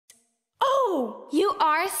Whoa! You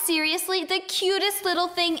are seriously the cutest little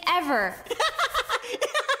thing ever.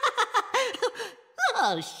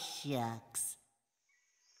 Oh, shucks.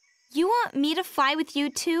 You want me to fly with you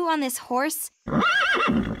too on this horse?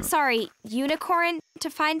 Sorry, unicorn, to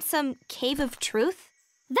find some cave of truth?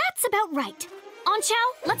 That's about right.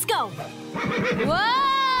 Anqiao, let's go.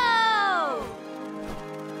 Whoa!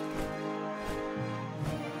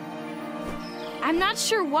 I'm not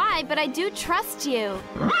sure why, but I do trust you.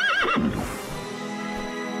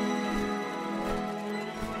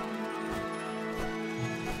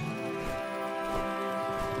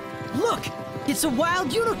 Look! It's a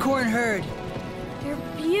wild unicorn herd! They're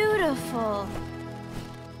beautiful.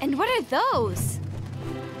 And what are those?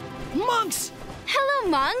 Monks! Hello,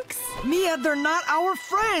 monks. Mia, they're not our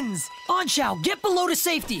friends! Anqiao, get below to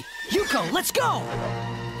safety! Yuko, let's go!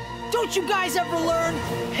 Don't you guys ever learn?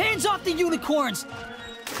 Hands off the unicorns!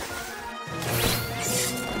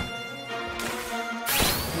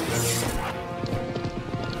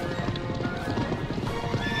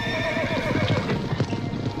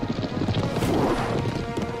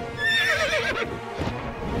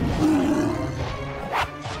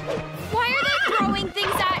 Why are they throwing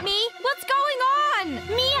things at me? What's going on?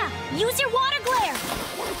 Mia, use your water glare.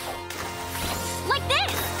 Like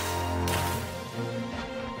this.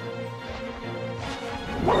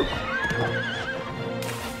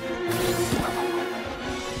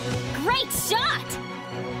 Great shot!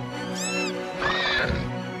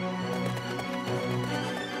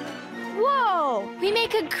 Whoa! We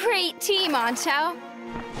make a great team, Anqiao.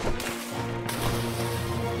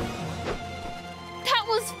 That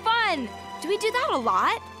was fun! Do we do that a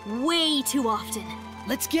lot? Way too often.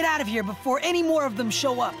 Let's get out of here before any more of them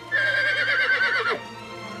show up.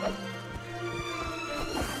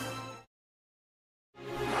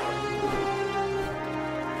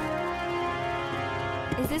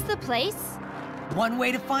 Is this the place? One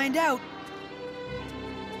way to find out.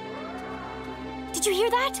 Did you hear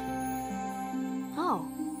that? Oh,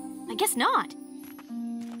 I guess not.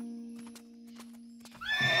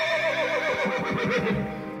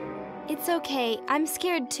 It's okay. I'm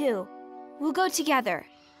scared too. We'll go together.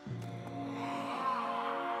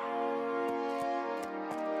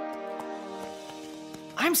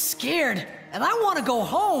 I'm scared, and I want to go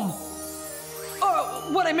home.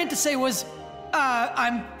 What I meant to say was,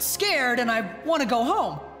 I'm scared and I want to go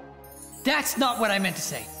home. That's not what I meant to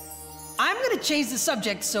say. I'm gonna change the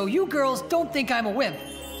subject so you girls don't think I'm a wimp.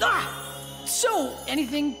 So,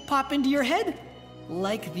 anything pop into your head?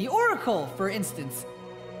 Like the Oracle, for instance.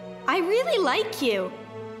 I really like you.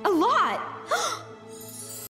 A lot.